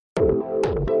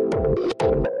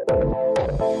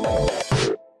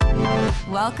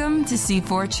Welcome to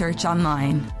C4 Church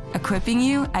Online, equipping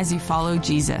you as you follow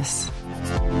Jesus.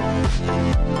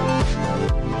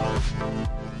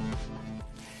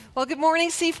 Well, good morning,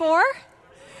 C4.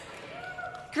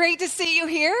 Great to see you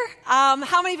here.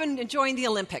 How many have been enjoying the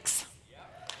Olympics?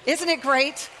 Isn't it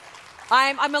great?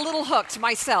 I'm a little hooked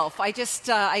myself. I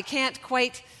can't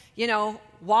quite,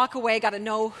 walk away. Got to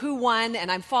know who won,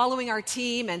 and I'm following our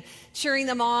team and cheering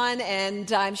them on.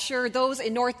 And I'm sure those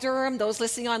in North Durham, those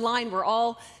listening online, we're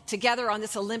all together on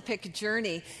this Olympic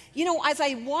journey. As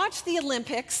I watch the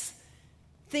Olympics,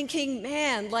 thinking,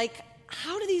 man,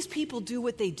 how do these people do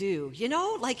what they do?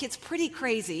 It's pretty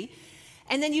crazy.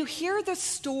 And then you hear the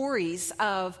stories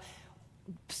of,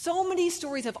 so many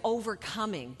stories of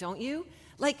overcoming, don't you?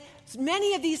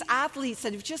 Many of these athletes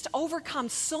that have just overcome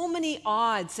so many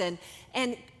odds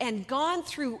and gone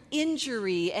through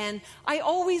injury. And I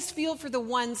always feel for the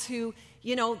ones who,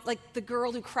 the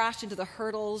girl who crashed into the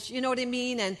hurdles, you know what I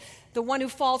mean? And the one who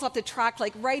falls off the track,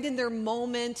 right in their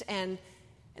moment. And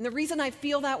the reason I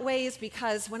feel that way is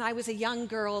because when I was a young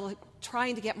girl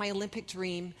trying to get my Olympic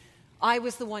dream, I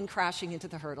was the one crashing into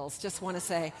the hurdles. Just want to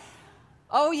say,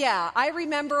 oh yeah, I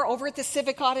remember over at the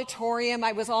Civic Auditorium,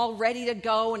 I was all ready to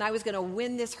go and I was going to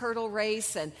win this hurdle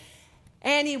race. And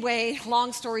anyway,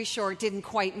 long story short, didn't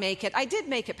quite make it. I did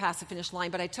make it past the finish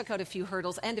line, but I took out a few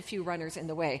hurdles and a few runners in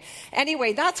the way.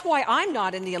 Anyway, that's why I'm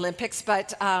not in the Olympics,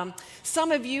 but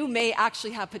some of you may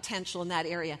actually have potential in that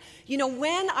area.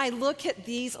 When I look at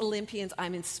these Olympians,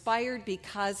 I'm inspired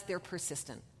because they're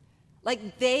persistent.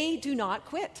 They do not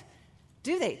quit,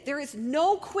 do they? There is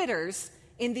no quitters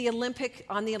on the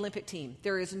Olympic team.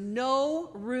 There is no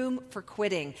room for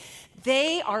quitting.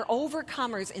 They are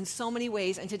overcomers in so many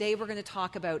ways, and today we're going to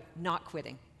talk about not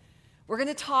quitting. We're going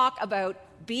to talk about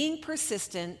being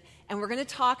persistent, and we're going to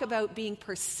talk about being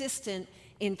persistent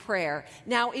in prayer.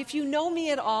 Now, if you know me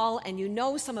at all, and you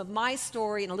know some of my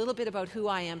story and a little bit about who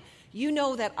I am, you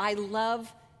know that I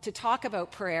love to talk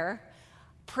about prayer.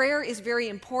 Prayer is very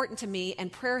important to me,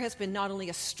 and prayer has been not only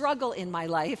a struggle in my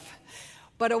life,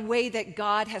 but a way that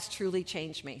God has truly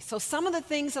changed me. So some of the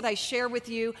things that I share with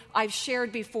you, I've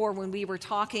shared before when we were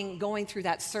going through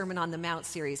that Sermon on the Mount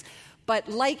series. But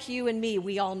like you and me,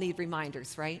 we all need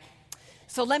reminders, right?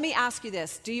 So let me ask you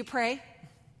this. Do you pray?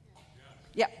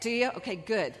 Yeah, do you? Okay,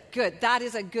 good. That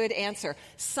is a good answer.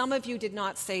 Some of you did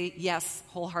not say yes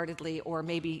wholeheartedly, or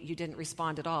maybe you didn't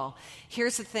respond at all.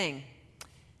 Here's the thing.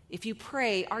 If you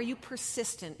pray, are you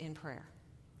persistent in prayer?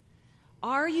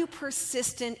 Are you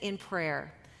persistent in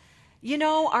prayer?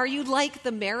 Are you like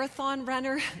the marathon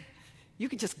runner? You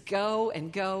can just go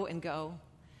and go and go.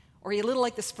 Or are you a little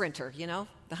like the sprinter, the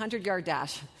 100-yard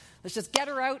dash? Let's just get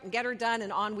her out and get her done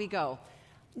and on we go.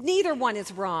 Neither one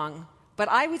is wrong, but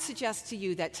I would suggest to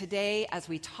you that today, as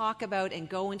we talk about and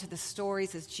go into the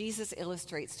stories as Jesus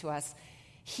illustrates to us,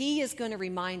 He is going to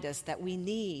remind us that we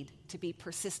need to be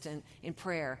persistent in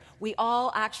prayer. We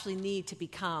all actually need to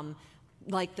become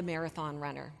like the marathon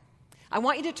runner. I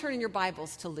want you to turn in your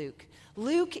Bibles to Luke.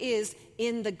 Luke is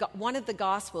in one of the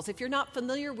Gospels. If you're not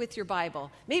familiar with your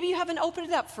Bible, maybe you haven't opened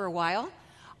it up for a while,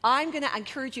 I'm going to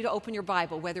encourage you to open your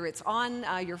Bible, whether it's on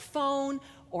your phone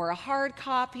or a hard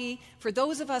copy. For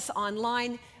those of us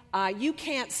online, you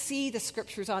can't see the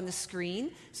scriptures on the screen,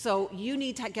 so you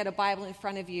need to get a Bible in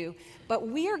front of you. But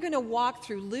we are going to walk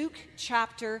through Luke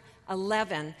chapter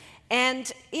 11.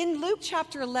 And in Luke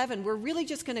chapter 11, we're really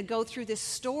just going to go through this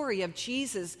story of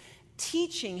Jesus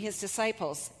teaching his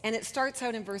disciples. And it starts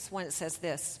out in verse 1. It says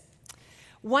this: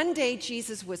 One day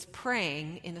Jesus was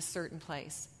praying in a certain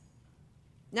place.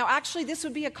 Now, actually, this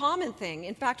would be a common thing.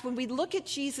 In fact, when we look at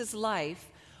Jesus' life,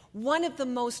 one of the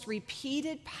most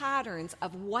repeated patterns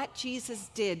of what Jesus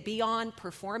did beyond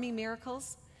performing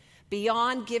miracles,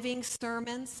 beyond giving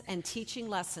sermons and teaching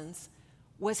lessons,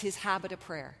 was his habit of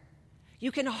prayer.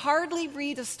 You can hardly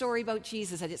read a story about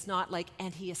Jesus that it's not like,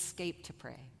 and he escaped to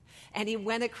pray, and he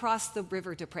went across the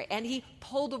river to pray, and he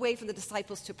pulled away from the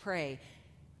disciples to pray.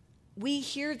 We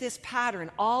hear this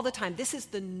pattern all the time. This is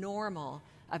the normal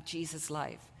of Jesus'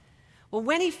 life. Well,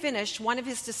 when he finished, one of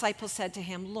his disciples said to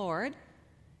him, Lord,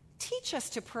 teach us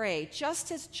to pray, just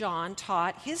as John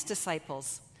taught his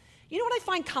disciples. You know what I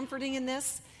find comforting in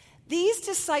this? These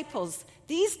disciples,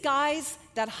 these guys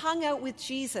that hung out with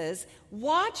Jesus,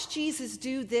 watched Jesus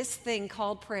do this thing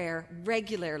called prayer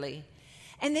regularly.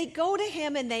 And they go to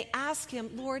him and they ask him,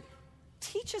 Lord,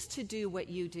 teach us to do what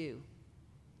you do.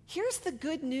 Here's the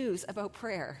good news about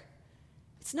prayer.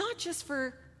 It's not just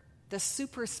for the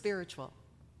super spiritual.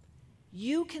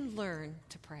 You can learn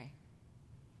to pray.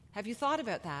 Have you thought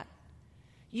about that?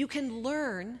 You can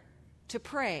learn to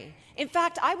pray. In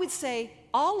fact, I would say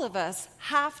all of us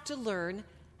have to learn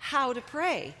how to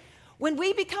pray. When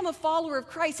we become a follower of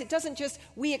Christ, it doesn't just,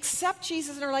 we accept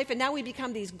Jesus in our life and now we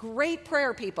become these great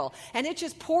prayer people. And it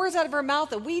just pours out of our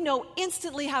mouth and we know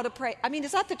instantly how to pray. I mean,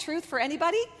 is that the truth for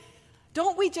anybody?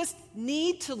 Don't we just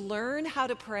need to learn how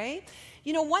to pray?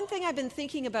 You know, one thing I've been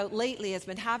thinking about lately has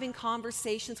been having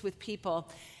conversations with people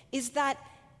is that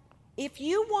if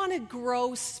you want to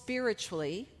grow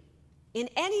spiritually in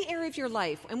any area of your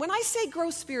life, and when I say grow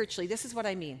spiritually, this is what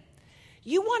I mean.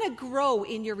 You want to grow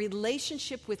in your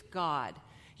relationship with God.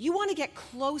 You want to get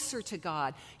closer to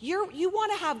God. You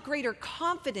want to have greater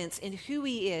confidence in who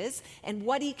He is and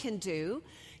what He can do.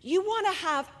 You want to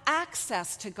have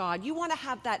access to God. You want to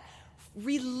have that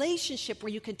relationship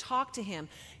where you can talk to Him.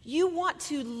 You want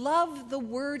to love the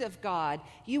Word of God.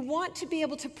 You want to be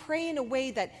able to pray in a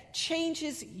way that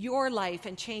changes your life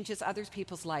and changes other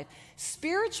people's life.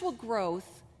 Spiritual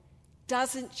growth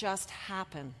doesn't just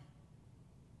happen.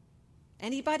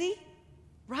 Anybody?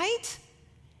 Right?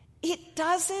 It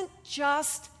doesn't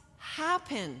just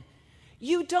happen.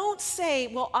 You don't say,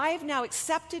 well, I've now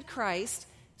accepted Christ,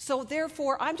 so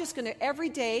therefore I'm just going to every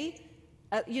day,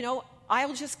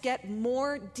 I'll just get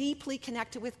more deeply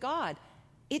connected with God.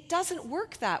 It doesn't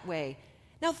work that way.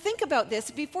 Now think about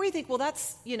this. Before you think, well,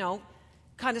 that's,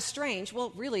 kind of strange.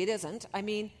 Well, really it isn't. I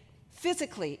mean,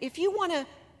 physically, if you want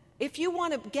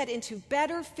to get into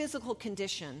better physical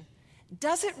condition,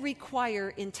 does it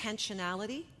require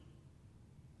intentionality?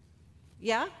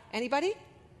 Yeah? Anybody?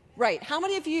 Right. How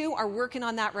many of you are working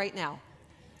on that right now?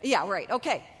 Yeah, right.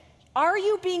 Okay. Are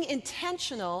you being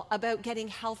intentional about getting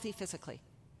healthy physically?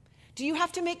 Do you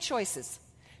have to make choices?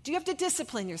 Do you have to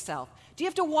discipline yourself? Do you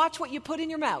have to watch what you put in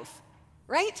your mouth?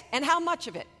 Right? And how much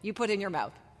of it you put in your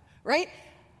mouth? Right?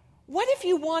 What if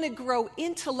you want to grow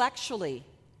intellectually?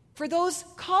 For those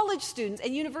college students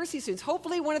and university students,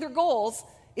 hopefully one of their goals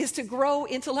is to grow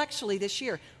intellectually this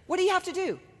year. What do you have to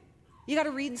do? You got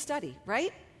to read and study,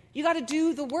 right? You got to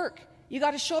do the work. You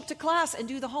got to show up to class and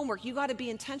do the homework. You got to be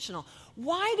intentional.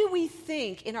 Why do we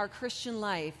think in our Christian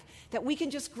life that we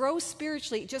can just grow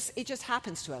spiritually? It just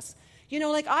happens to us.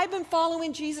 Like I've been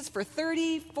following Jesus for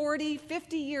 30, 40,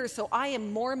 50 years, so I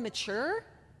am more mature?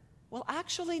 Well,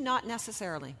 actually, not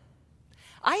necessarily.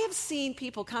 I have seen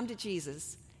people come to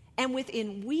Jesus, and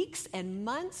within weeks and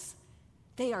months,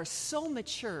 they are so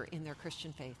mature in their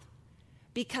Christian faith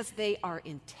because they are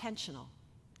intentional.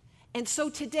 And so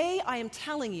today I am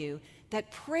telling you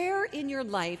that prayer in your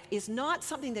life is not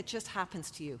something that just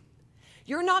happens to you.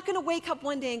 You're not going to wake up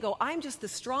one day and go, I'm just the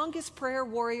strongest prayer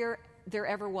warrior there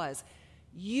ever was.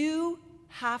 You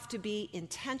have to be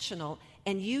intentional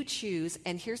and you choose,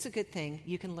 and here's a good thing,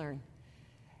 you can learn.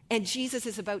 And Jesus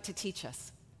is about to teach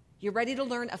us. You're ready to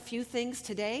learn a few things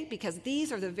today? Because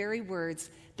these are the very words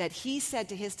that He said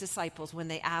to His disciples when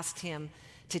they asked Him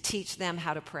to teach them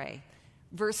how to pray.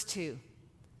 Verse 2.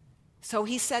 So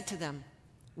He said to them,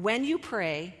 when you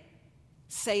pray,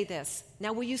 say this.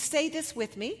 Now, will you say this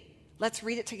with me? Let's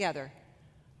read it together.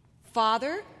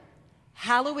 Father,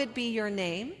 hallowed be your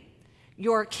name.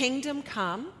 Your kingdom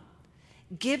come.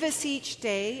 Give us each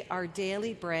day our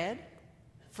daily bread.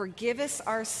 Forgive us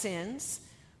our sins,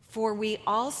 for we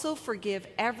also forgive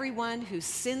everyone who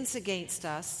sins against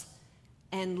us,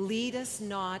 and lead us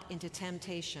not into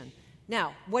temptation.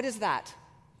 Now, what is that?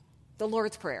 The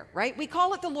Lord's Prayer, right? We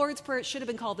call it the Lord's Prayer. It should have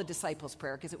been called the Disciples'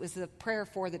 Prayer because it was the prayer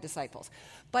for the disciples.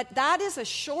 But that is a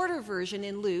shorter version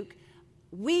in Luke.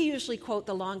 We usually quote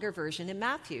the longer version in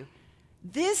Matthew.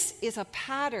 This is a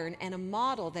pattern and a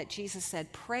model that Jesus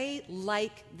said, pray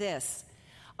like this.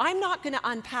 I'm not going to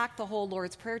unpack the whole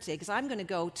Lord's Prayer today because I'm going to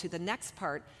go to the next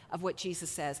part of what Jesus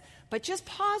says. But just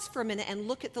pause for a minute and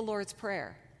look at the Lord's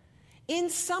Prayer. In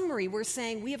summary, we're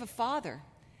saying we have a Father.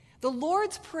 The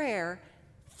Lord's Prayer,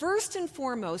 first and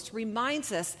foremost,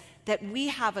 reminds us that we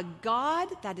have a God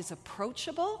that is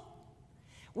approachable.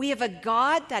 We have a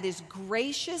God that is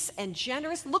gracious and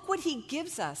generous. Look what He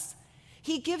gives us.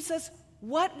 He gives us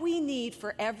what we need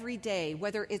for every day,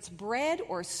 whether it's bread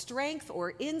or strength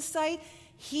or insight.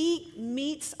 He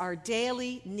meets our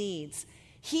daily needs.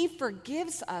 He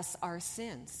forgives us our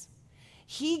sins.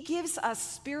 He gives us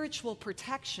spiritual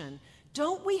protection.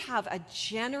 Don't we have a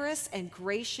generous and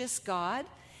gracious God?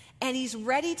 And He's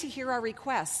ready to hear our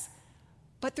requests.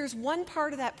 But there's one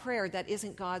part of that prayer that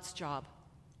isn't God's job.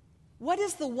 What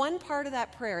is the one part of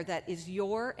that prayer that is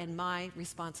your and my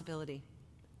responsibility?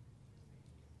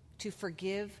 To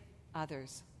forgive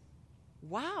others.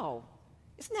 Wow.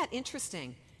 Isn't that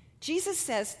interesting? Jesus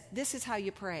says, this is how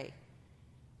you pray.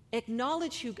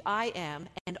 Acknowledge who I am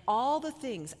and all the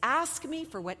things. Ask me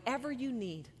for whatever you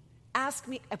need. Ask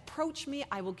me, approach me,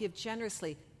 I will give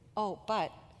generously. Oh,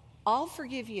 but I'll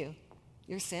forgive you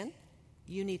your sin.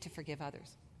 You need to forgive others.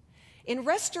 In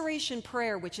Restoration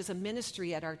Prayer, which is a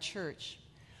ministry at our church,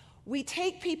 we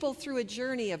take people through a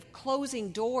journey of closing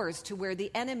doors to where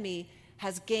the enemy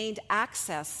has gained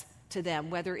access to them,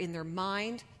 whether in their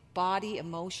mind, body,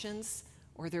 emotions,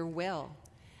 or their will.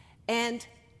 And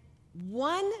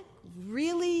one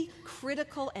really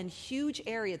critical and huge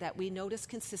area that we notice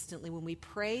consistently when we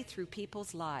pray through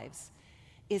people's lives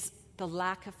is the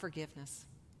lack of forgiveness.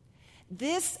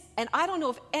 This, and I don't know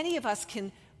if any of us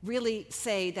can really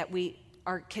say that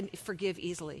can forgive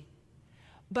easily.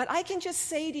 But I can just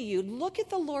say to you, look at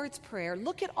the Lord's Prayer,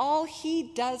 look at all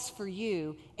He does for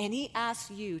you, and He asks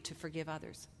you to forgive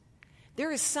others.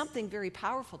 There is something very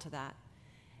powerful to that.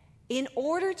 In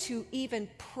order to even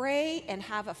pray and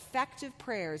have effective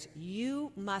prayers,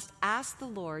 you must ask the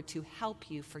Lord to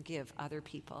help you forgive other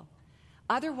people.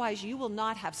 Otherwise, you will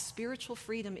not have spiritual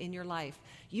freedom in your life.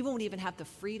 You won't even have the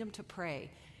freedom to pray.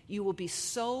 You will be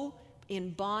so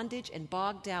in bondage and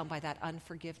bogged down by that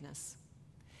unforgiveness.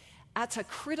 That's a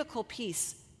critical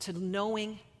piece to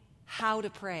knowing how to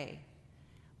pray.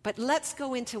 But let's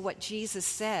go into what Jesus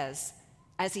says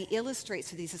as He illustrates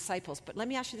to these disciples. But let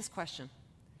me ask you this question.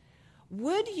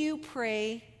 Would you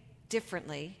pray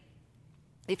differently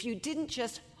if you didn't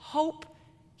just hope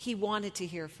He wanted to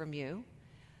hear from you,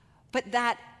 but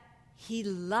that He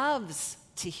loves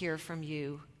to hear from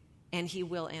you and He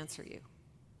will answer you?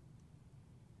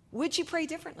 Would you pray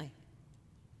differently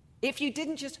if you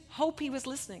didn't just hope He was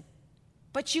listening,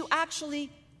 but you actually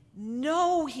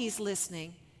know He's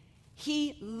listening,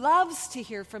 He loves to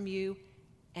hear from you,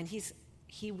 and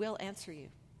He will answer you?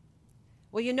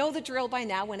 Well, you know the drill by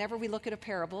now. Whenever we look at a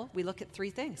parable, we look at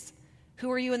three things.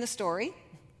 Who are you in the story?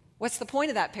 What's the point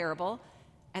of that parable?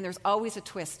 And there's always a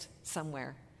twist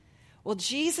somewhere. Well,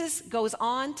 Jesus goes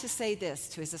on to say this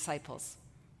to His disciples.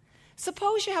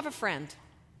 Suppose you have a friend,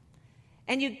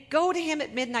 and you go to him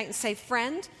at midnight and say,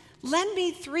 "Friend, lend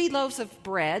me 3 loaves of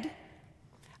bread.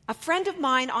 A friend of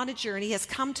mine on a journey has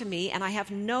come to me, and I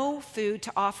have no food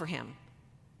to offer him."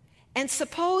 And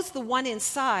suppose the one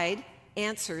inside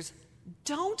answers,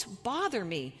 "Don't bother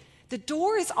me. The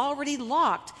door is already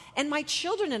locked, and my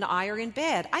children and I are in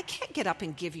bed. I can't get up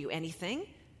and give you anything."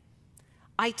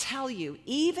 I tell you,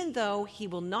 even though he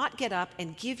will not get up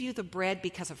and give you the bread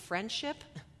because of friendship,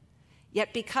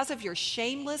 yet because of your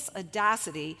shameless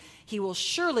audacity, he will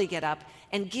surely get up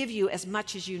and give you as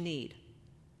much as you need.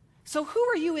 So who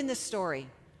are you in this story?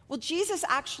 Well, Jesus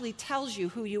actually tells you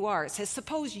who you are. It says,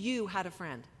 suppose you had a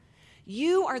friend.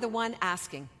 You are the one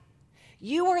asking.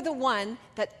 You are the one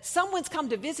that someone's come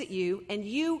to visit you and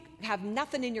you have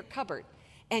nothing in your cupboard.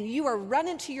 And you are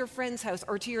running to your friend's house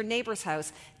or to your neighbor's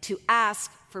house to ask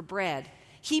for bread.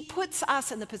 He puts us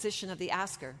in the position of the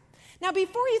asker. Now,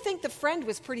 before you think the friend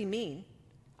was pretty mean,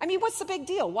 I mean, what's the big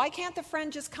deal? Why can't the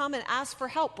friend just come and ask for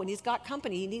help when he's got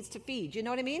company he needs to feed? You know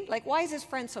what I mean? Like, why is his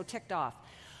friend so ticked off?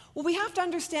 Well, we have to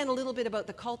understand a little bit about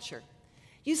the culture.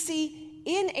 You see,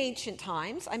 in ancient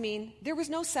times, I mean, there was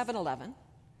no 7-Eleven.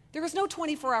 There was no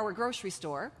 24-hour grocery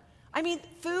store. I mean,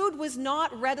 food was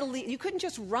not readily, you couldn't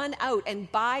just run out and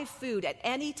buy food at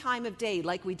any time of day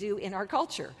like we do in our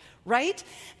culture, right?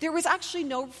 There was actually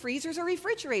no freezers or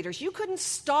refrigerators. You couldn't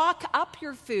stock up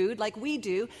your food like we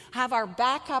do, have our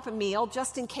backup meal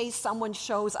just in case someone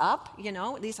shows up, you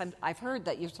know, at least I've heard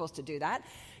that you're supposed to do that.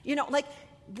 You know, like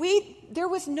there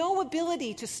was no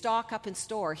ability to stock up and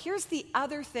store. Here's the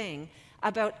other thing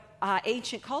about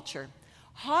ancient culture.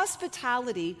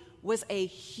 Hospitality was a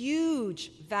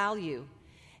huge value.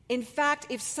 In fact,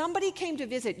 if somebody came to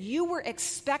visit, you were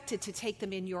expected to take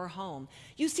them in your home.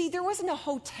 You see, there wasn't a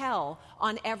hotel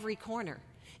on every corner.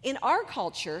 In our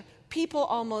culture,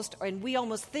 we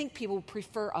almost think people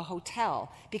prefer a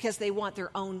hotel because they want their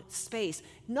own space.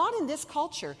 Not in this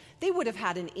culture. They would have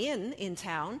had an inn in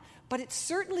town, but it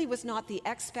certainly was not the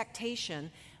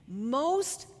expectation.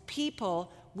 Most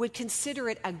people would consider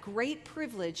it a great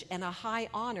privilege and a high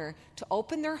honor to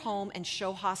open their home and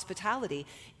show hospitality.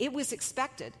 It was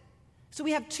expected. So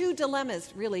we have two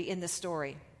dilemmas really in this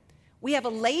story. We have a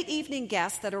late evening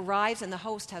guest that arrives and the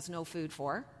host has no food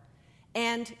for,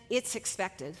 and it's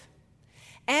expected.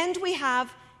 And we have,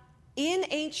 in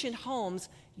ancient homes,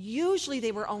 usually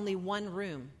they were only one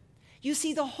room. You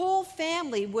see, the whole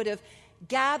family would have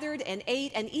gathered and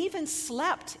ate and even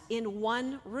slept in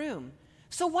one room.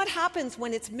 So what happens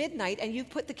when it's midnight and you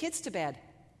put the kids to bed?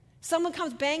 Someone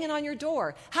comes banging on your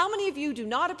door. How many of you do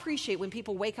not appreciate when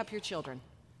people wake up your children?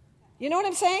 You know what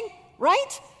I'm saying?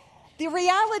 Right? The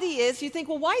reality is, you think,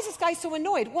 well, why is this guy so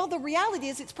annoyed? Well, the reality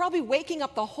is it's probably waking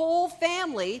up the whole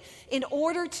family in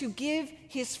order to give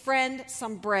his friend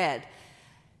some bread.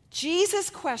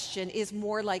 Jesus' question is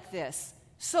more like this.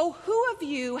 So who of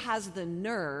you has the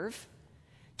nerve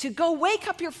to go wake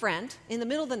up your friend in the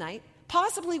middle of the night,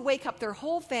 possibly wake up their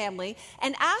whole family,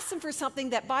 and ask them for something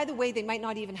that, by the way, they might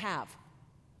not even have?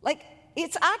 Like,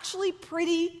 it's actually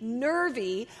pretty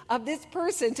nervy of this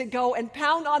person to go and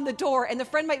pound on the door, and the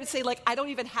friend might say, like, I don't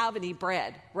even have any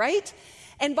bread, right?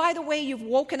 And by the way, you've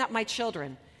woken up my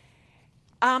children.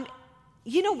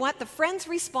 You know what? The friend's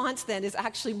response then is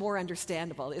actually more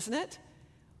understandable, isn't it?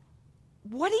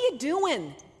 What are you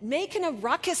doing? Making a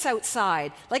ruckus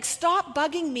outside. Like, stop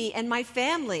bugging me and my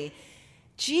family.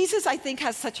 Jesus, I think,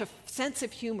 has such a sense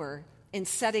of humor in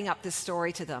setting up this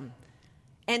story to them.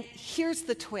 And here's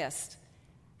the twist.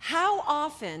 How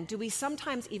often do we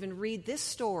sometimes even read this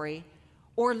story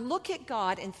or look at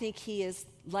God and think he is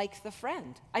like the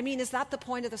friend? I mean, is that the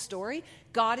point of the story?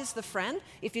 God is the friend.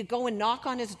 If you go and knock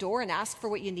on his door and ask for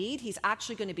what you need, he's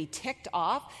actually going to be ticked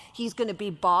off. He's going to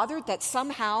be bothered that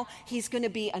somehow he's going to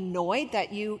be annoyed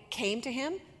that you came to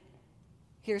him.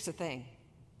 Here's the thing.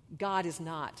 God is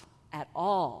not at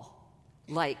all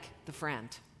like the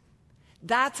friend.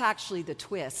 That's actually the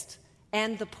twist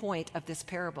and the point of this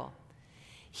parable.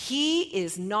 He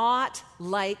is not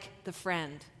like the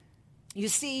friend. You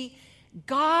see,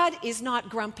 God is not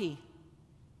grumpy.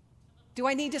 Do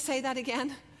I need to say that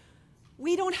again?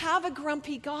 We don't have a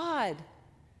grumpy God.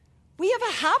 We have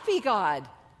a happy God.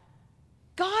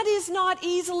 God is not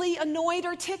easily annoyed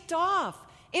or ticked off.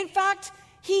 In fact,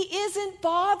 he isn't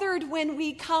bothered when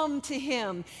we come to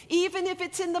him, even if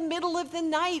it's in the middle of the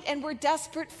night and we're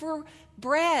desperate for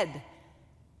bread.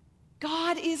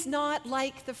 God is not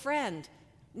like the friend.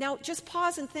 Now, just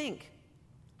pause and think.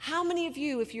 How many of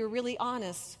you, if you're really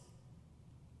honest,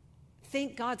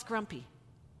 think God's grumpy?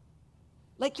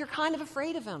 Like you're kind of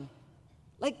afraid of him.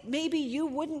 Like maybe you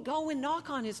wouldn't go and knock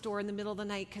on his door in the middle of the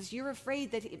night because you're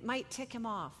afraid that it might tick him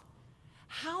off.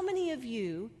 How many of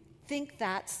you think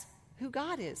that's who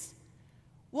God is?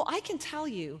 Well, I can tell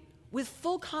you with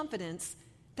full confidence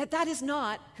that that is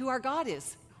not who our God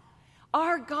is.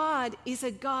 Our God is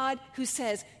a God who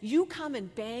says, you come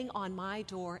and bang on my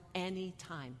door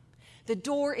anytime. The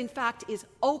door, in fact, is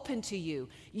open to you.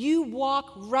 You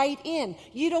walk right in.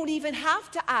 You don't even have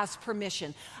to ask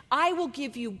permission. I will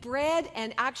give you bread,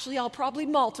 and actually I'll probably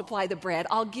multiply the bread.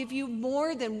 I'll give you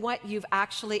more than what you've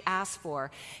actually asked for.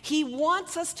 He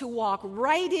wants us to walk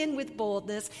right in with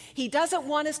boldness. He doesn't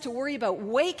want us to worry about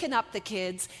waking up the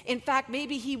kids. In fact,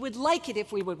 maybe he would like it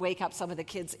if we would wake up some of the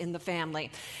kids in the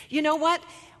family. You know what?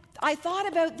 I thought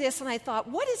about this and I thought,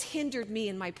 what has hindered me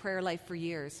in my prayer life for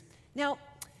years? Now,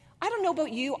 I don't know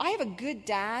about you. I have a good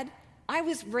dad. I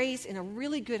was raised in a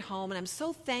really good home, and I'm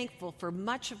so thankful for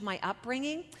much of my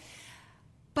upbringing.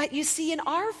 But you see, in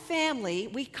our family,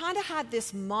 we kind of had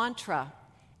this mantra,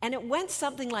 and it went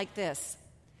something like this.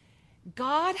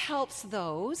 God helps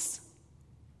those,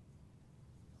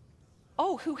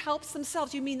 who helps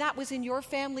themselves. You mean that was in your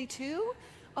family too?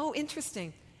 Oh,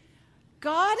 interesting.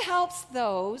 God helps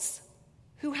those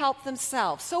who help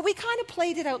themselves. So we kind of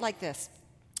played it out like this.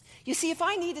 You see, if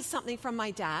I needed something from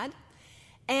my dad,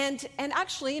 and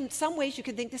actually in some ways you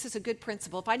could think this is a good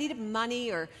principle. If I needed money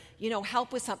or,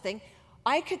 help with something,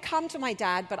 I could come to my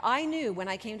dad, but I knew when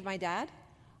I came to my dad,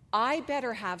 I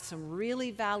better have some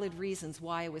really valid reasons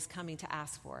why I was coming to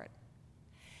ask for it.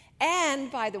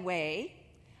 And by the way,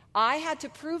 I had to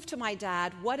prove to my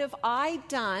dad, what have I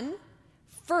done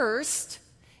first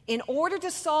in order to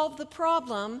solve the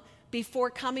problem before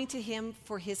coming to him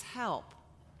for his help?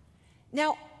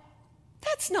 Now,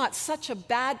 that's not such a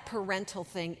bad parental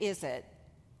thing, is it?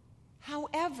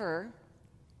 However,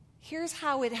 here's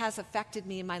how it has affected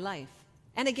me in my life.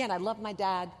 And again, I love my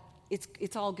dad.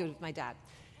 It's all good with my dad.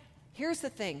 Here's the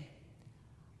thing.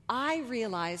 I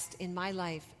realized in my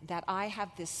life that I have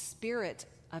this spirit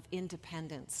of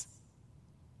independence.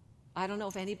 I don't know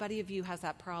if anybody of you has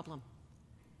that problem,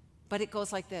 but it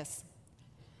goes like this.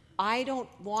 I don't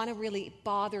want to really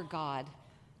bother God.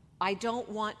 I don't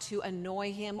want to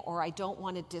annoy him, or I don't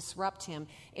want to disrupt him.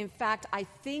 In fact, I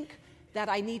think that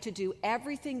I need to do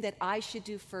everything that I should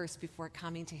do first before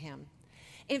coming to him.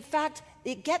 In fact,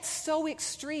 it gets so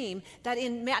extreme that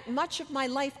in much of my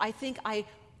life, I think I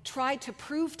tried to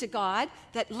prove to God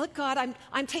that, look, God,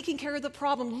 I'm taking care of the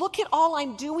problem. Look at all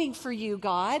I'm doing for you,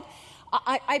 God.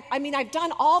 I mean, I've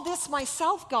done all this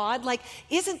myself, God. Like,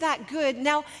 isn't that good?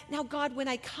 Now, God, when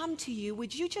I come to you,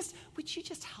 would you just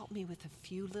help me with a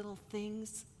few little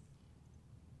things?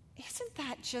 Isn't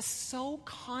that just so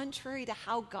contrary to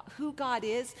who God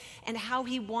is and how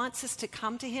he wants us to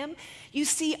come to him? You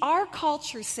see, our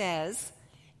culture says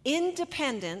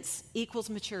independence equals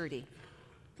maturity,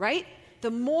 right?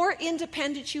 The more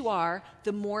independent you are,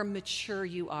 the more mature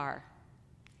you are.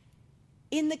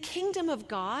 In the kingdom of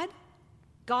God,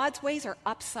 God's ways are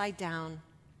upside down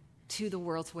to the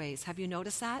world's ways. Have you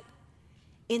noticed that?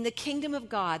 In the kingdom of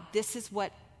God, this is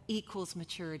what equals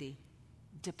maturity: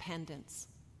 dependence.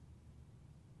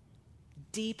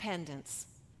 Dependence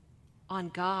on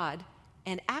God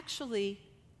and actually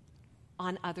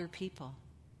on other people.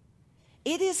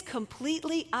 It is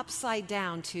completely upside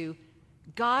down to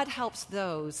God helps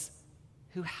those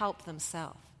who help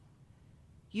themselves.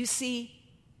 You see,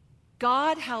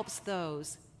 God helps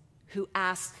those who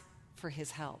ask for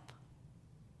his help.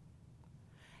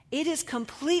 It is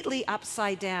completely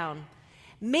upside down.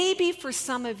 Maybe for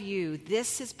some of you,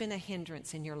 this has been a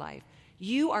hindrance in your life.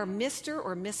 You are Mr.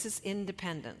 or Mrs.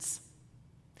 Independence.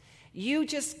 You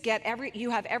just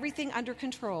you have everything under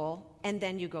control, and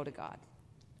then you go to God.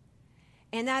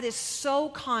 And that is so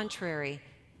contrary.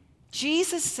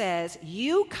 Jesus says,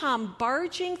 you come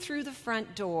barging through the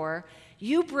front door.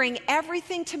 You bring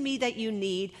everything to me that you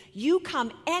need. You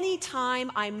come anytime.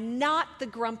 I'm not the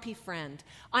grumpy friend.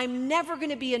 I'm never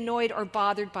going to be annoyed or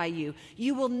bothered by you.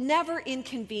 You will never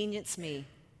inconvenience me.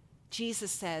 Jesus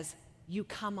says, you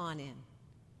come on in.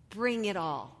 Bring it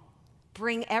all.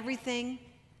 Bring everything,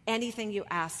 anything you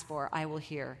ask for, I will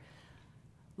hear.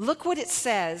 Look what it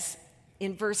says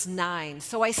in verse 9.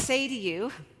 So I say to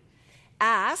you,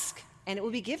 ask, and it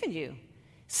will be given you.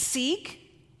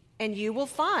 Seek, and you will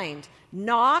find.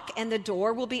 Knock, and the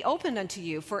door will be opened unto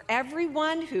you. For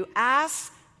everyone who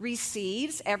asks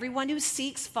receives, everyone who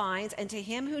seeks finds, and to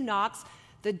him who knocks,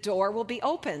 the door will be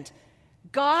opened.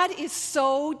 God is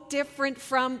so different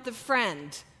from the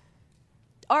friend.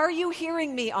 Are you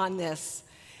hearing me on this?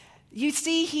 You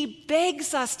see, he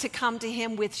begs us to come to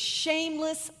him with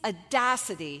shameless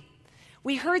audacity.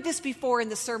 We heard this before in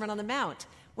the Sermon on the Mount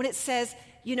when it says,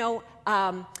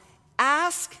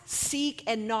 ask, seek,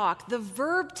 and knock. The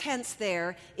verb tense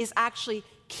there is actually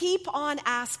keep on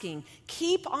asking,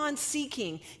 keep on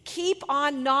seeking, keep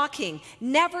on knocking,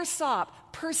 never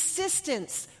stop,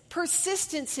 persistence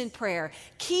in prayer.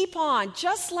 Keep on,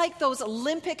 just like those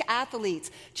Olympic athletes,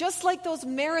 just like those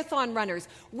marathon runners.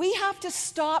 We have to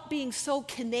stop being so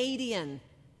Canadian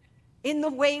in the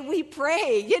way we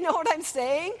pray. You know what I'm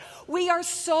saying? We are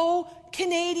so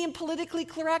Canadian, politically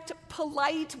correct,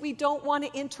 polite. We don't want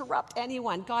to interrupt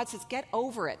anyone. God says, get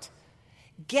over it.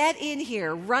 Get in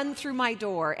here, run through my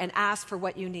door, and ask for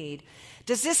what you need.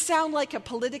 Does this sound like a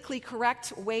politically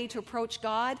correct way to approach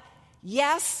God?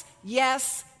 Yes,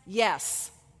 yes,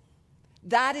 yes.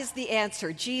 That is the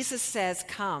answer. Jesus says,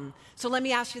 come. So let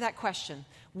me ask you that question.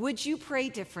 Would you pray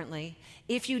differently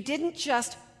if you didn't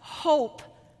just hope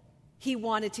he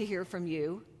wanted to hear from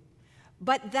you,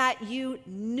 but that you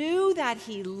knew that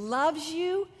he loves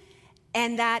you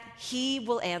and that he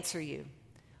will answer you?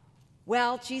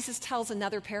 Well, Jesus tells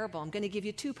another parable. I'm going to give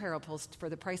you two parables for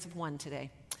the price of one today.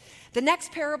 The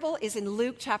next parable is in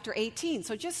Luke chapter 18.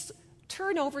 So just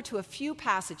turn over to a few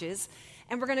passages,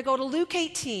 and we're going to go to Luke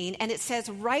 18, and it says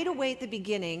right away at the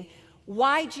beginning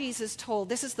why Jesus told,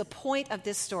 this is the point of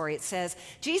this story. It says,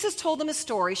 Jesus told them a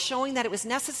story showing that it was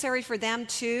necessary for them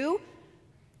to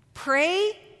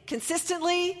pray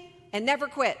consistently and never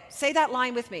quit. Say that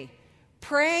line with me.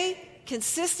 Pray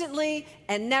consistently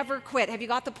and never quit. Have you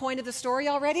got the point of the story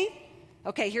already?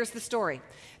 Okay, here's the story.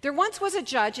 There once was a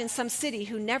judge in some city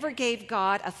who never gave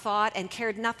God a thought and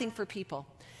cared nothing for people.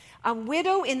 A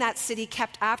widow in that city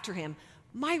kept after him.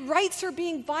 My rights are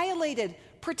being violated.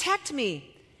 Protect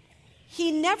me.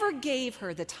 He never gave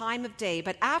her the time of day,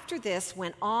 but after this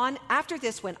went on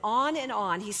and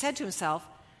on. He said to himself,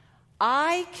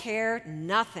 I care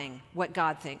nothing what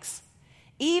God thinks,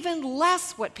 even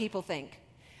less what people think.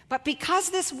 But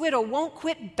because this widow won't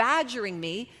quit badgering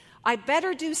me, I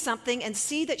better do something and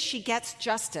see that she gets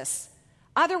justice.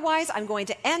 Otherwise, I'm going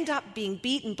to end up being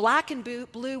beaten black and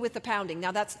blue with the pounding.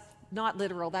 Now, that's not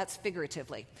literal, that's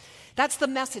figuratively. That's the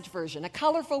Message version, a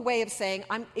colorful way of saying,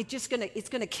 it's going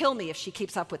to kill me if she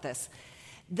keeps up with this.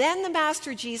 Then the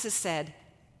Master Jesus said,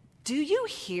 do you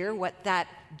hear what that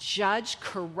judge,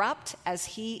 corrupt as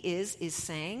he is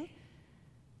saying?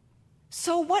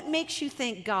 So what makes you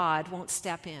think God won't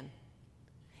step in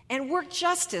and work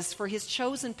justice for his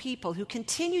chosen people who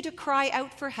continue to cry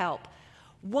out for help?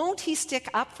 Won't he stick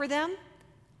up for them?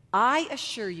 I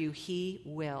assure you he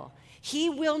will. He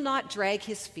will not drag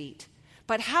his feet.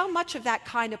 But how much of that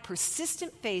kind of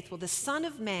persistent faith will the Son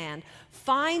of Man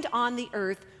find on the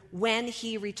earth when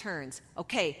he returns.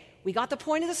 Okay, we got the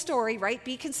point of the story, right?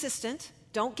 Be consistent.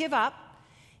 Don't give up.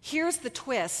 Here's the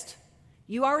twist.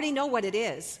 You already know what it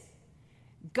is.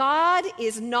 God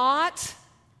is not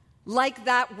like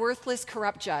that worthless,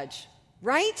 corrupt judge,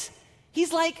 right?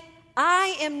 He's like,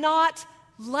 I am not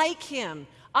like him.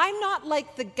 I'm not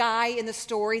like the guy in the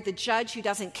story, the judge who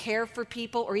doesn't care for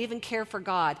people or even care for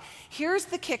God. Here's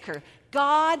the kicker.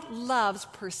 God loves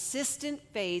persistent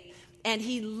faith, and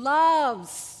he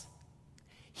loves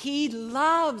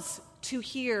to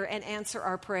hear and answer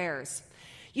our prayers.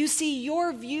 You see,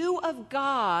 your view of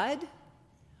God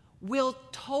will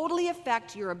totally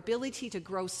affect your ability to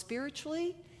grow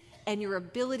spiritually and your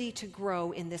ability to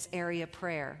grow in this area of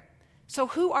prayer. So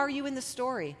who are you in the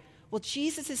story? Well,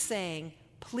 Jesus is saying,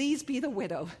 please be the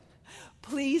widow.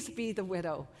 Please be the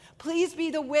widow. Please be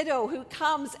the widow who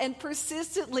comes and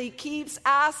persistently keeps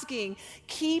asking,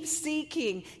 keeps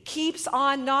seeking, keeps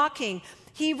on knocking.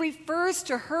 He refers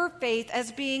to her faith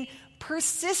as being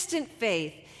persistent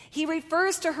faith. He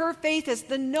refers to her faith as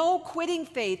the no-quitting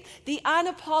faith, the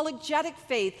unapologetic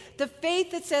faith, the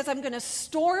faith that says, I'm going to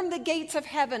storm the gates of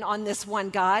heaven on this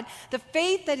one, God, the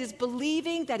faith that is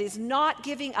believing, that is not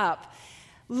giving up.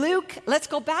 Luke, let's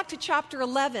go back to chapter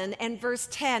 11 and verse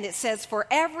 10. It says, for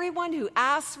everyone who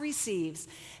asks receives,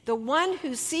 the one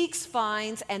who seeks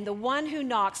finds, and the one who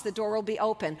knocks, the door will be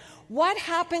open. What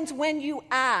happens when you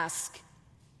ask?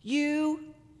 You,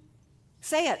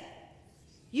 say it,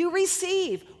 you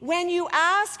receive. When you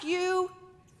ask, do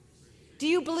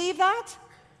you believe that?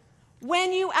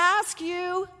 When you ask,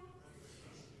 you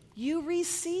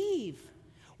receive.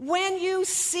 When you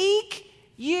seek,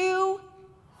 you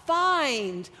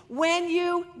find. When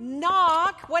you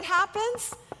knock, what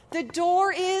happens? The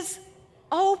door is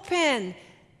open.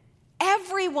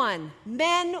 Everyone,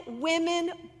 men,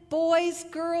 women, boys,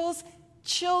 girls,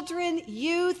 children,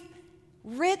 youth,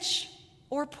 rich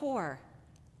or poor,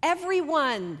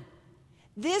 everyone.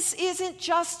 This isn't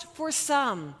just for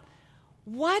some.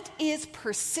 What is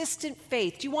persistent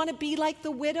faith? Do you want to be like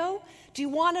the widow? Do you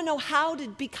want to know how to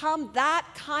become that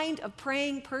kind of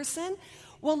praying person?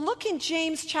 Well, look in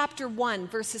James chapter 1,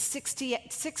 verses 6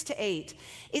 to 8.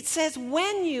 It says,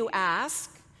 when you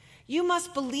ask, you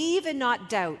must believe and not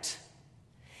doubt,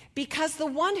 because the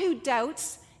one who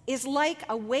doubts is like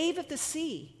a wave of the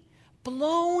sea,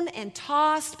 blown and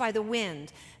tossed by the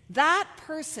wind. That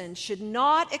person should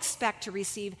not expect to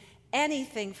receive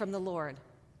anything from the Lord.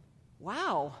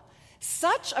 Wow.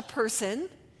 Such a person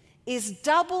is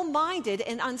double-minded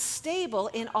and unstable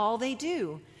in all they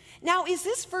do. Now, is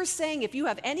this verse saying if you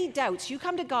have any doubts, you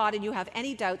come to God and you have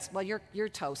any doubts, well, you're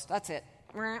toast. That's it.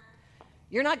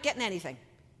 You're not getting anything.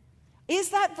 Is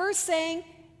that verse saying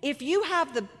if you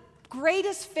have the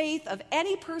greatest faith of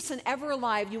any person ever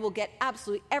alive, you will get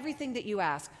absolutely everything that you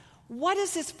ask? What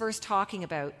is this verse talking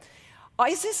about?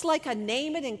 Is this like a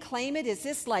name it and claim it? Is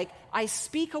this like I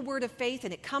speak a word of faith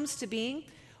and it comes to being?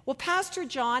 Well, Pastor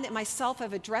John and myself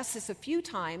have addressed this a few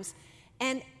times,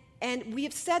 and we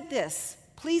have said this.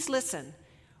 Please listen.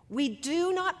 We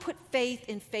do not put faith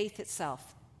in faith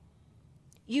itself.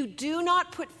 You do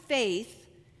not put faith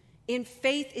in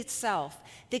faith itself.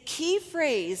 The key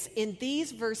phrase in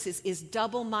these verses is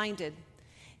double-minded.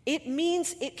 It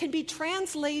means it can be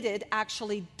translated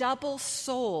actually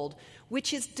double-souled,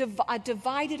 which is a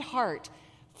divided heart.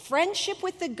 Friendship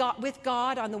with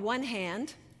God on the one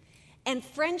hand, and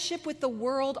friendship with the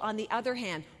world on the other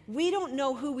hand. We don't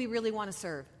know who we really want to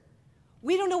serve.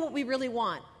 We don't know what we really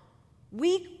want.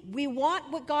 We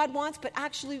want what God wants, but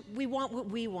actually we want what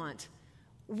we want.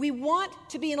 We want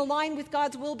to be in line with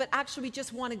God's will, but actually we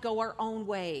just want to go our own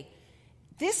way.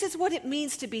 This is what it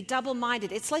means to be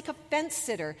double-minded. It's like a fence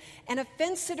sitter, and a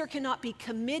fence sitter cannot be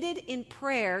committed in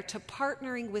prayer to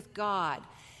partnering with God.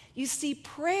 You see,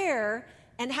 prayer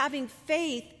and having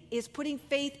faith is putting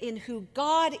faith in who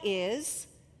God is,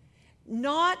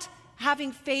 not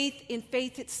having faith in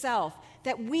faith itself.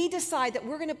 That we decide that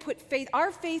we're going to put faith,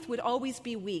 our faith would always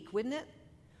be weak, wouldn't it?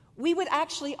 We would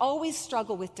actually always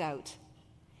struggle with doubt.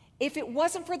 If it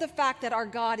wasn't for the fact that our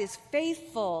God is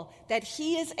faithful, that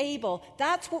he is able,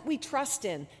 that's what we trust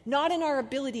in, not in our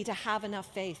ability to have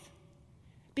enough faith.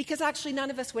 Because actually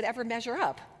none of us would ever measure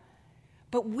up.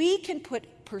 But we can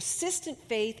put persistent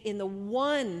faith in the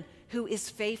one who is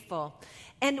faithful.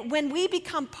 And when we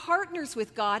become partners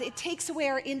with God, it takes away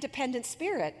our independent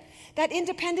spirit. That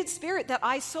independent spirit that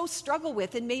I so struggle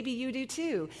with, and maybe you do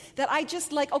too. That I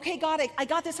just like, okay, God, I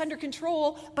got this under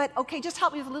control, but okay, just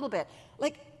help me with a little bit.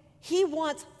 Like, he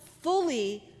wants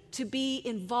fully to be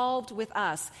involved with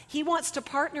us. He wants to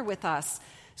partner with us.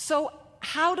 So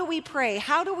how do we pray?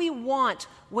 How do we want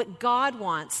what God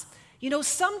wants? You know,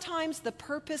 sometimes the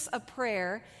purpose of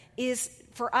prayer is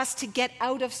for us to get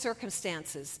out of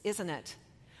circumstances, isn't it?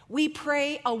 We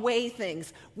pray away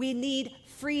things. We need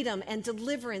freedom and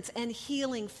deliverance and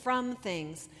healing from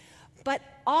things. But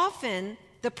often,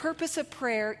 the purpose of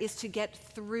prayer is to get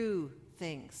through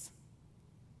things.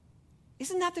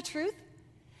 Isn't that the truth?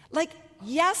 Like,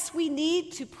 yes, we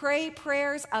need to pray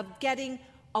prayers of getting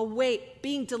away,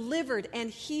 being delivered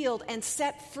and healed and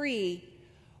set free.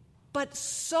 But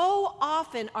so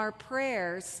often our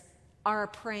prayers are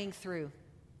praying through.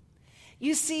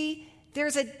 You see,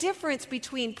 there's a difference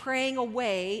between praying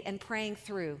away and praying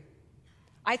through.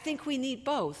 I think we need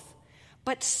both.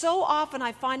 But so often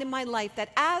I find in my life that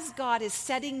as God is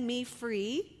setting me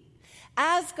free,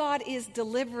 as God is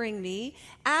delivering me,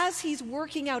 as He's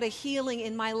working out a healing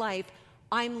in my life,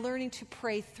 I'm learning to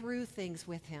pray through things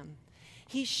with Him.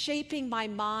 He's shaping my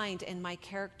mind and my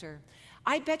character.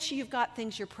 I bet you've got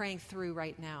things you're praying through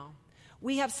right now.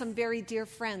 We have some very dear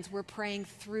friends we're praying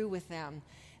through with them.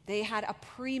 They had a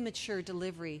premature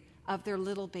delivery of their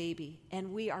little baby,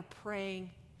 and we are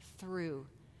praying through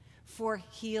for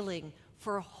healing,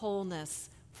 for wholeness,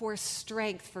 for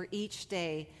strength for each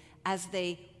day as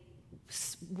they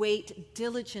wait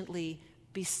diligently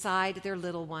beside their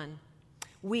little one.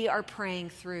 We are praying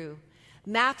through.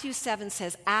 Matthew 7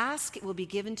 says, ask, it will be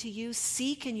given to you.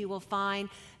 Seek, and you will find.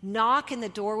 Knock, and the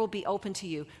door will be open to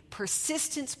you.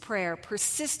 Persistence prayer,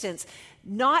 persistence,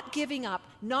 not giving up,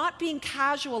 not being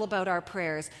casual about our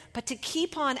prayers, but to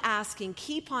keep on asking,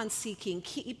 keep on seeking,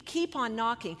 keep on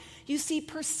knocking. You see,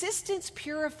 persistence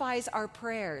purifies our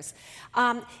prayers.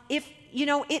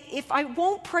 If I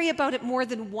won't pray about it more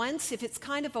than once, if it's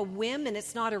kind of a whim and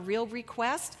it's not a real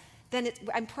request, then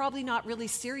I'm probably not really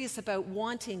serious about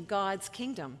wanting God's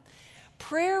kingdom.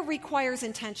 Prayer requires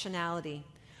intentionality.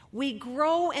 We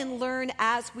grow and learn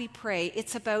as we pray.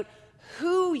 It's about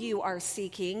who you are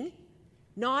seeking,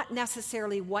 not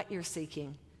necessarily what you're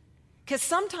seeking. Because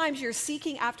sometimes you're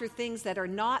seeking after things that are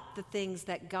not the things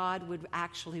that God would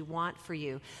actually want for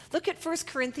you. Look at 1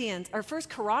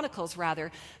 Chronicles,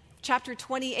 chapter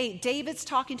 28. David's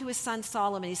talking to his son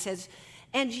Solomon. He says,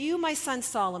 and you, my son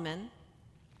Solomon,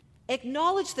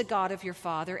 acknowledge the God of your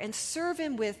father and serve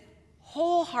him with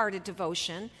wholehearted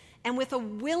devotion and with a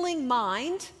willing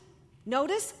mind.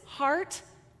 Notice, heart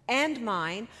and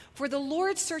mind. For the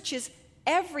Lord searches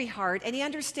every heart, and He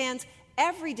understands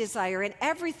every desire and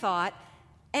every thought.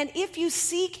 And if you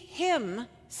seek Him,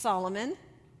 Solomon,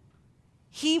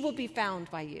 He will be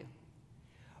found by you.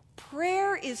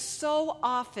 Prayer is so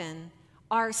often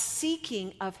our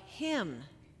seeking of Him,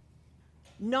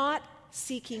 not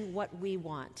seeking what we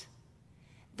want.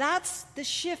 That's the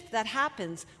shift that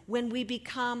happens when we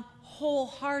become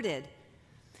wholehearted.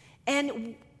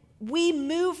 And we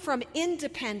move from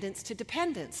independence to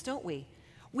dependence, don't we?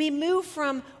 We move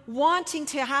from wanting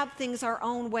to have things our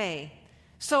own way.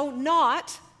 So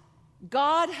not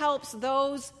God helps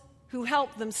those who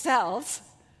help themselves,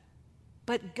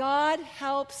 but God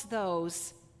helps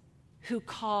those who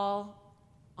call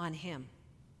on Him.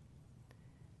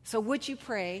 So would you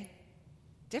pray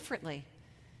differently?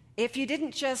 If you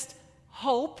didn't just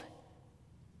hope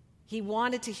He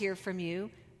wanted to hear from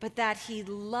you, but that He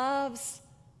loves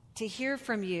to hear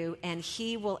from you and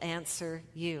He will answer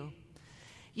you.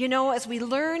 You know, as we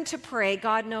learn to pray,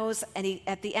 God knows, and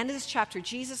at the end of this chapter,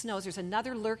 Jesus knows there's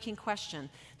another lurking question.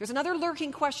 There's another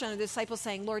lurking question of the disciples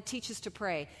saying, Lord, teach us to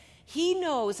pray. He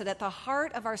knows that at the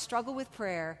heart of our struggle with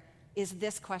prayer is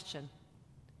this question.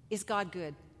 Is God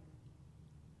good?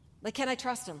 Like, can I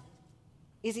trust Him?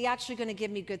 Is He actually going to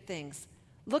give me good things?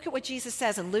 Look at what Jesus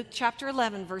says in Luke chapter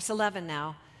 11, verse 11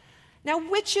 now. Now,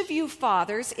 which of you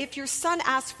fathers, if your son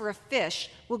asks for a fish,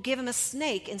 will give him a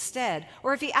snake instead?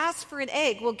 Or if he asks for an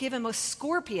egg, will give him a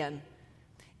scorpion?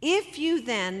 If you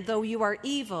then, though you are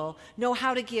evil, know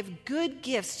how to give good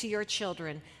gifts to your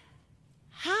children,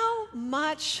 how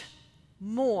much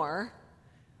more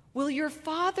will your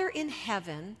Father in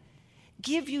heaven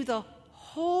give you the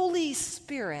Holy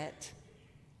Spirit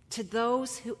to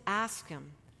those who ask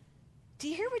Him? Do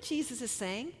you hear what Jesus is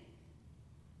saying?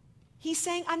 He's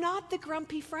saying, I'm not the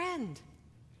grumpy friend.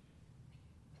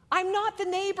 I'm not the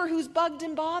neighbor who's bugged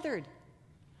and bothered.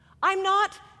 I'm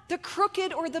not the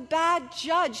crooked or the bad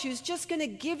judge who's just going to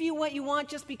give you what you want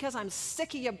just because I'm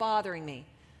sick of you bothering me.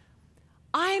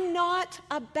 I'm not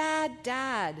a bad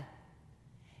dad.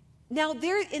 Now,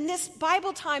 in this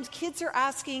Bible times, kids are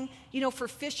asking, for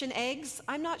fish and eggs.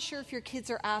 I'm not sure if your kids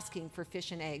are asking for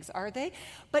fish and eggs, are they?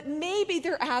 But maybe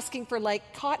they're asking for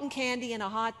like cotton candy and a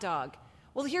hot dog.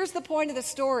 Well, here's the point of the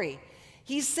story.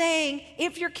 He's saying,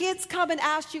 if your kids come and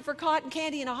ask you for cotton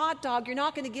candy and a hot dog, you're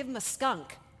not going to give them a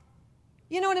skunk.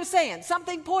 You know what I'm saying?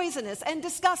 Something poisonous and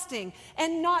disgusting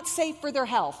and not safe for their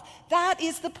health. That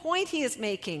is the point he is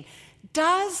making.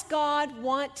 Does God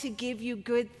want to give you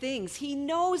good things? He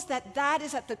knows that that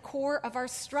is at the core of our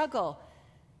struggle.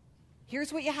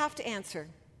 Here's what you have to answer.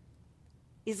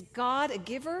 Is God a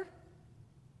giver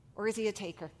or is he a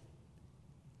taker?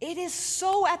 It is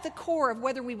so at the core of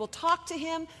whether we will talk to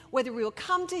him, whether we will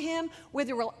come to him,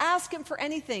 whether we'll ask him for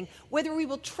anything, whether we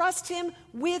will trust him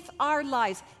with our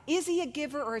lives. Is he a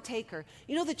giver or a taker?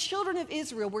 You know, the children of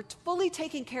Israel were fully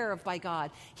taken care of by God.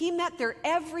 He met their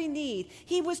every need.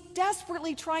 He was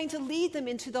desperately trying to lead them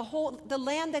into the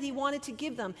land that he wanted to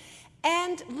give them.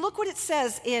 And look what it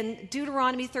says in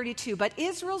Deuteronomy 32. But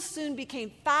Israel soon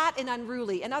became fat and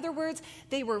unruly. In other words,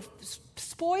 they were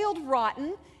spoiled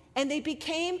rotten, and they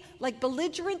became like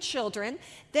belligerent children.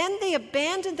 Then they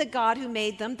abandoned the God who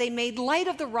made them. They made light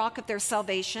of the rock of their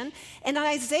salvation. And in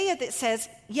Isaiah that says,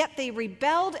 yet they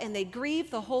rebelled and they grieved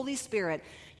the Holy Spirit.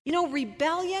 You know,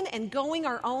 rebellion and going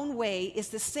our own way is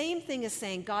the same thing as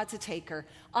saying God's a taker.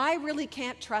 I really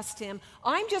can't trust him.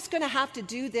 I'm just going to have to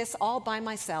do this all by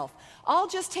myself. I'll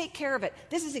just take care of it.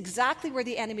 This is exactly where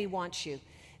the enemy wants you.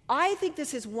 I think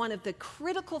this is one of the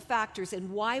critical factors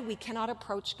in why we cannot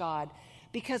approach God,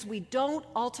 because we don't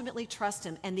ultimately trust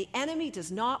him. And the enemy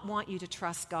does not want you to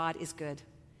trust God is good.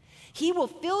 He will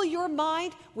fill your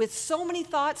mind with so many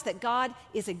thoughts that God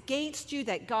is against you,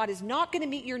 that God is not going to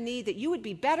meet your need, that you would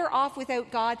be better off without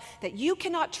God, that you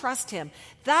cannot trust him.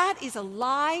 That is a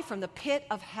lie from the pit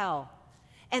of hell.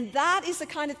 And that is the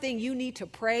kind of thing you need to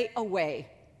pray away,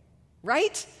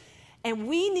 right? And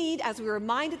we need, as we were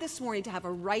reminded this morning, to have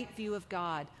a right view of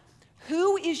God.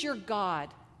 Who is your God?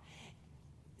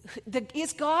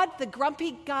 Is God the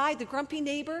grumpy guy, the grumpy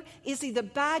neighbor? Is he the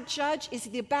bad judge? Is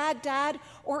he the bad dad?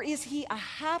 Or is he a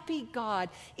happy God?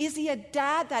 Is he a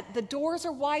dad that the doors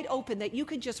are wide open, that you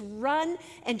can just run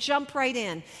and jump right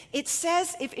in? It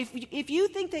says if you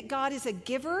think that God is a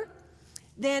giver,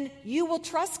 then you will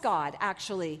trust God,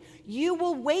 actually. You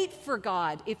will wait for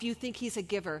God if you think he's a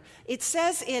giver. It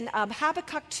says in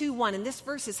Habakkuk 2:1, and this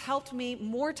verse has helped me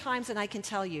more times than I can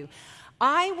tell you,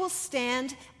 I will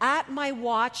stand at my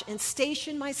watch and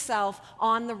station myself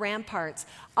on the ramparts.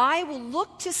 I will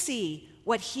look to see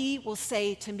what he will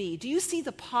say to me. Do you see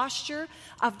the posture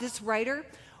of this writer?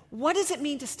 What does it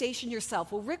mean to station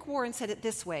yourself? Well, Rick Warren said it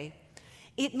this way.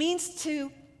 It means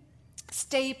to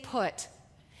stay put.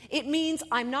 It means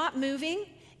I'm not moving.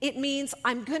 It means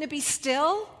I'm going to be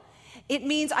still. It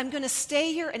means I'm going to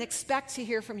stay here and expect to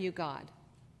hear from you, God.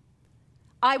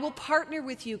 I will partner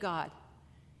with you, God.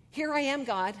 Here I am,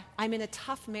 God. I'm in a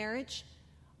tough marriage.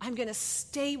 I'm going to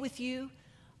stay with you.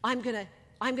 I'm going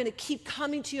to keep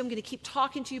coming to you. I'm going to keep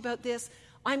talking to you about this.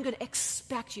 I'm going to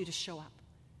expect you to show up.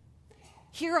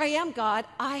 Here I am, God.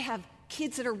 I have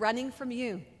kids that are running from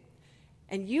you.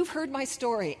 And you've heard my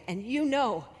story, and you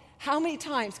know how many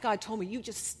times God told me, you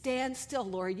just stand still,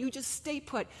 Lord. You just stay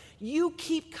put. You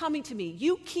keep coming to me.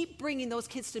 You keep bringing those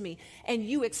kids to me, and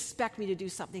you expect me to do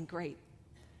something great.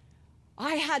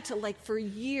 I had to, for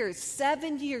years,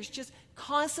 7 years, just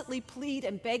constantly plead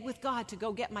and beg with God to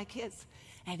go get my kids.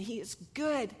 And he is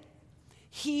good.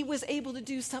 He was able to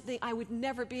do something I would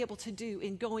never be able to do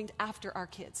in going after our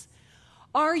kids.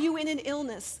 Are you in an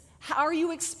illness? Are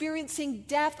you experiencing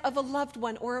death of a loved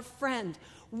one or a friend?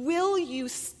 Will you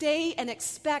stay and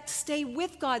stay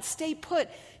with God, stay put,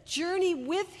 journey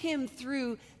with him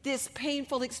through this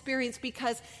painful experience?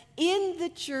 Because in the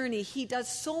journey, he does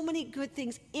so many good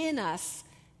things in us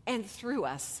and through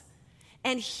us.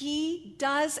 And he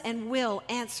does and will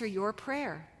answer your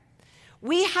prayer.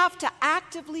 We have to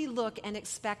actively look and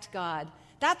expect God.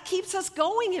 That keeps us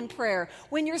going in prayer.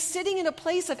 When you're sitting in a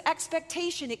place of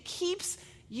expectation, it keeps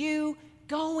you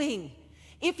going.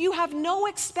 If you have no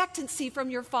expectancy from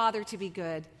your Father to be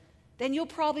good, then you'll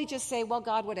probably just say, well,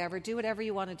 God, whatever, do whatever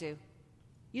you want to do.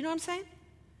 You know what I'm saying?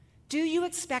 Do you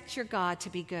expect your God to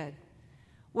be good?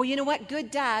 Well, you know what? Good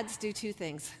dads do two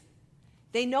things.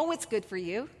 They know what's good for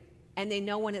you, and they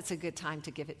know when it's a good time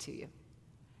to give it to you.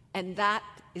 And that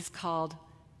is called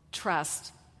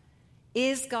trust.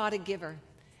 Is God a giver?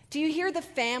 Do you hear the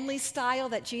family style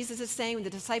that Jesus is saying when the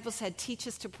disciples said, teach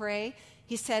us to pray?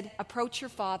 He said, approach your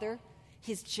Father.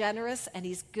 He's generous and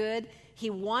he's good. He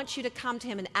wants you to come to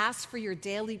him and ask for your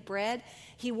daily bread.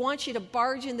 He wants you to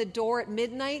barge in the door at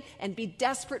midnight and be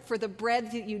desperate for the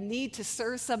bread that you need to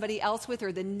serve somebody else with,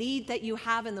 or the need that you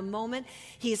have in the moment.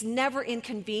 He is never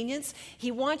inconvenienced.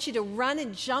 He wants you to run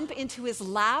and jump into his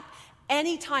lap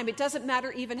anytime. It doesn't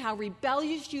matter even how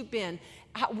rebellious you've been,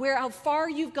 how far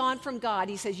you've gone from God.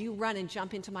 He says, you run and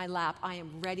jump into my lap. I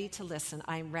am ready to listen.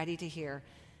 I am ready to hear.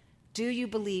 Do you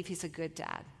believe he's a good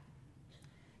dad?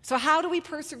 So how do we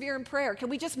persevere in prayer? Can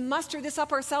we just muster this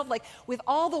up ourselves? Like, with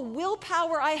all the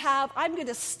willpower I have, I'm going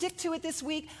to stick to it this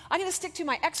week. I'm going to stick to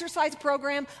my exercise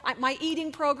program, my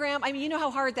eating program. I mean, you know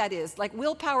how hard that is. Like,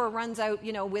 willpower runs out,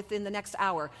 within the next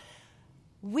hour.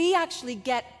 We actually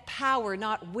get power,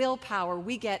 not willpower.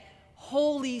 We get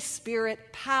Holy Spirit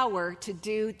power to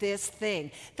do this thing.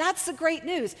 That's the great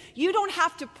news. You don't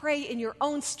have to pray in your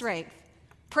own strength.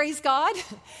 Praise God.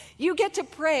 You get to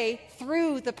pray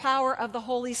through the power of the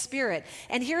Holy Spirit.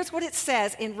 And here's what it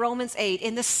says in Romans 8.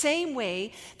 In the same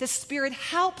way, the Spirit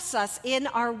helps us in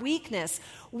our weakness.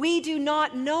 We do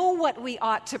not know what we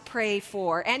ought to pray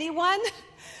for. Anyone?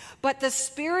 But the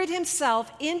Spirit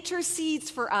himself intercedes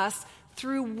for us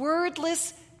through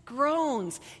wordless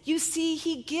groans. You see,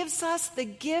 he gives us the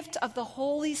gift of the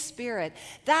Holy Spirit,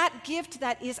 that gift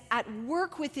that is at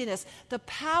work within us, the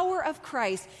power of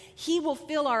Christ. He will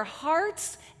fill our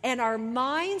hearts and our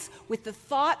minds with the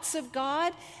thoughts of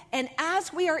God. And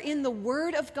as we are in the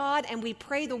Word of God and we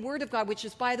pray the Word of God, which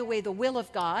is, by the way, the will of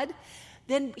God,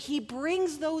 then he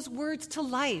brings those words to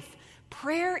life.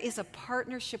 Prayer is a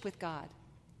partnership with God.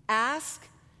 Ask,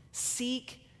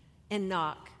 seek, and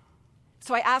knock.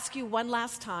 So I ask you one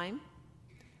last time,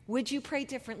 would you pray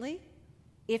differently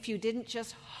if you didn't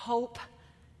just hope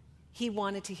he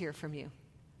wanted to hear from you,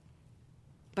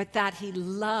 but that he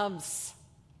loves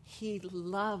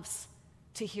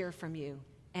to hear from you,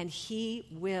 and he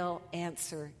will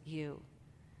answer you?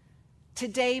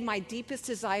 Today, my deepest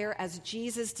desire, as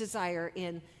Jesus' desire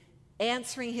in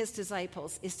answering his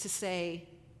disciples, is to say,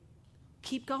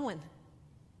 keep going,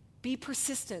 be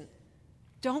persistent,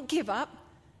 don't give up.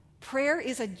 Prayer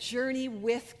is a journey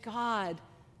with God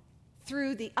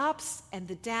through the ups and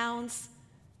the downs,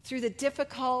 through the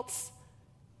difficulties.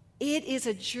 It is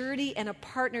a journey and a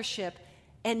partnership,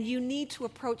 and you need to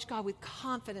approach God with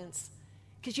confidence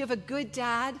because you have a good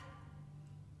dad.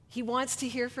 He wants to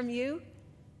hear from you.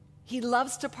 He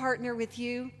loves to partner with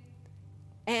you,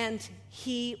 and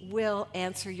he will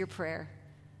answer your prayer.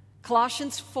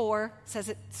 Colossians 4 says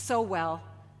it so well.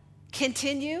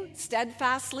 Continue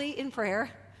steadfastly in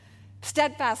prayer.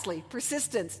 Steadfastly,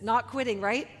 persistence, not quitting,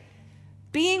 right?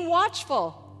 Being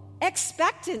watchful,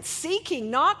 expectant,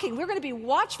 seeking, knocking. We're going to be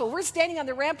watchful. We're standing on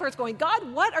the ramparts going,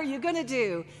 God, what are you going to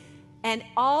do? And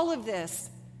all of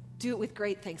this, do it with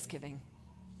great thanksgiving.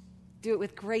 Do it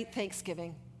with great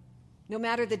thanksgiving. No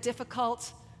matter the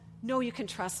difficult, know you can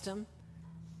trust him.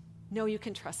 Know you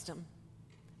can trust him.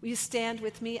 Will you stand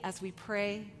with me as we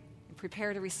pray and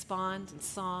prepare to respond in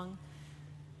song?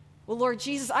 Well, Lord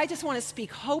Jesus, I just want to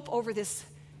speak hope over this.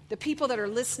 The people that are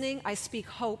listening, I speak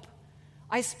hope.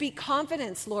 I speak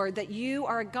confidence, Lord, that you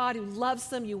are a God who loves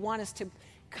them. You want us to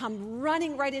come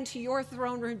running right into your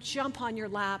throne room, jump on your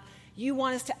lap. You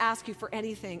want us to ask you for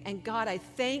anything. And God, I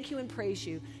thank you and praise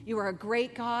you. You are a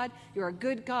great God. You are a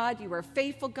good God. You are a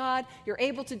faithful God. You're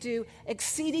able to do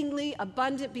exceedingly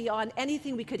abundant beyond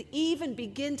anything we could even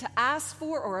begin to ask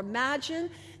for or imagine,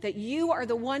 that you are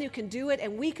the one who can do it,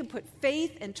 and we can put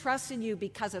faith and trust in you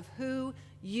because of who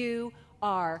you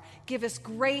are. Give us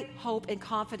great hope and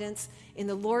confidence. In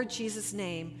the Lord Jesus'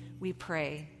 name we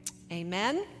pray.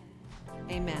 Amen.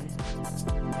 Amen.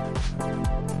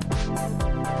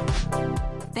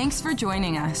 Thanks for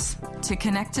joining us. To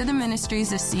connect to the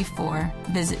ministries of C4,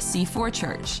 visit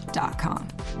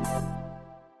c4church.com.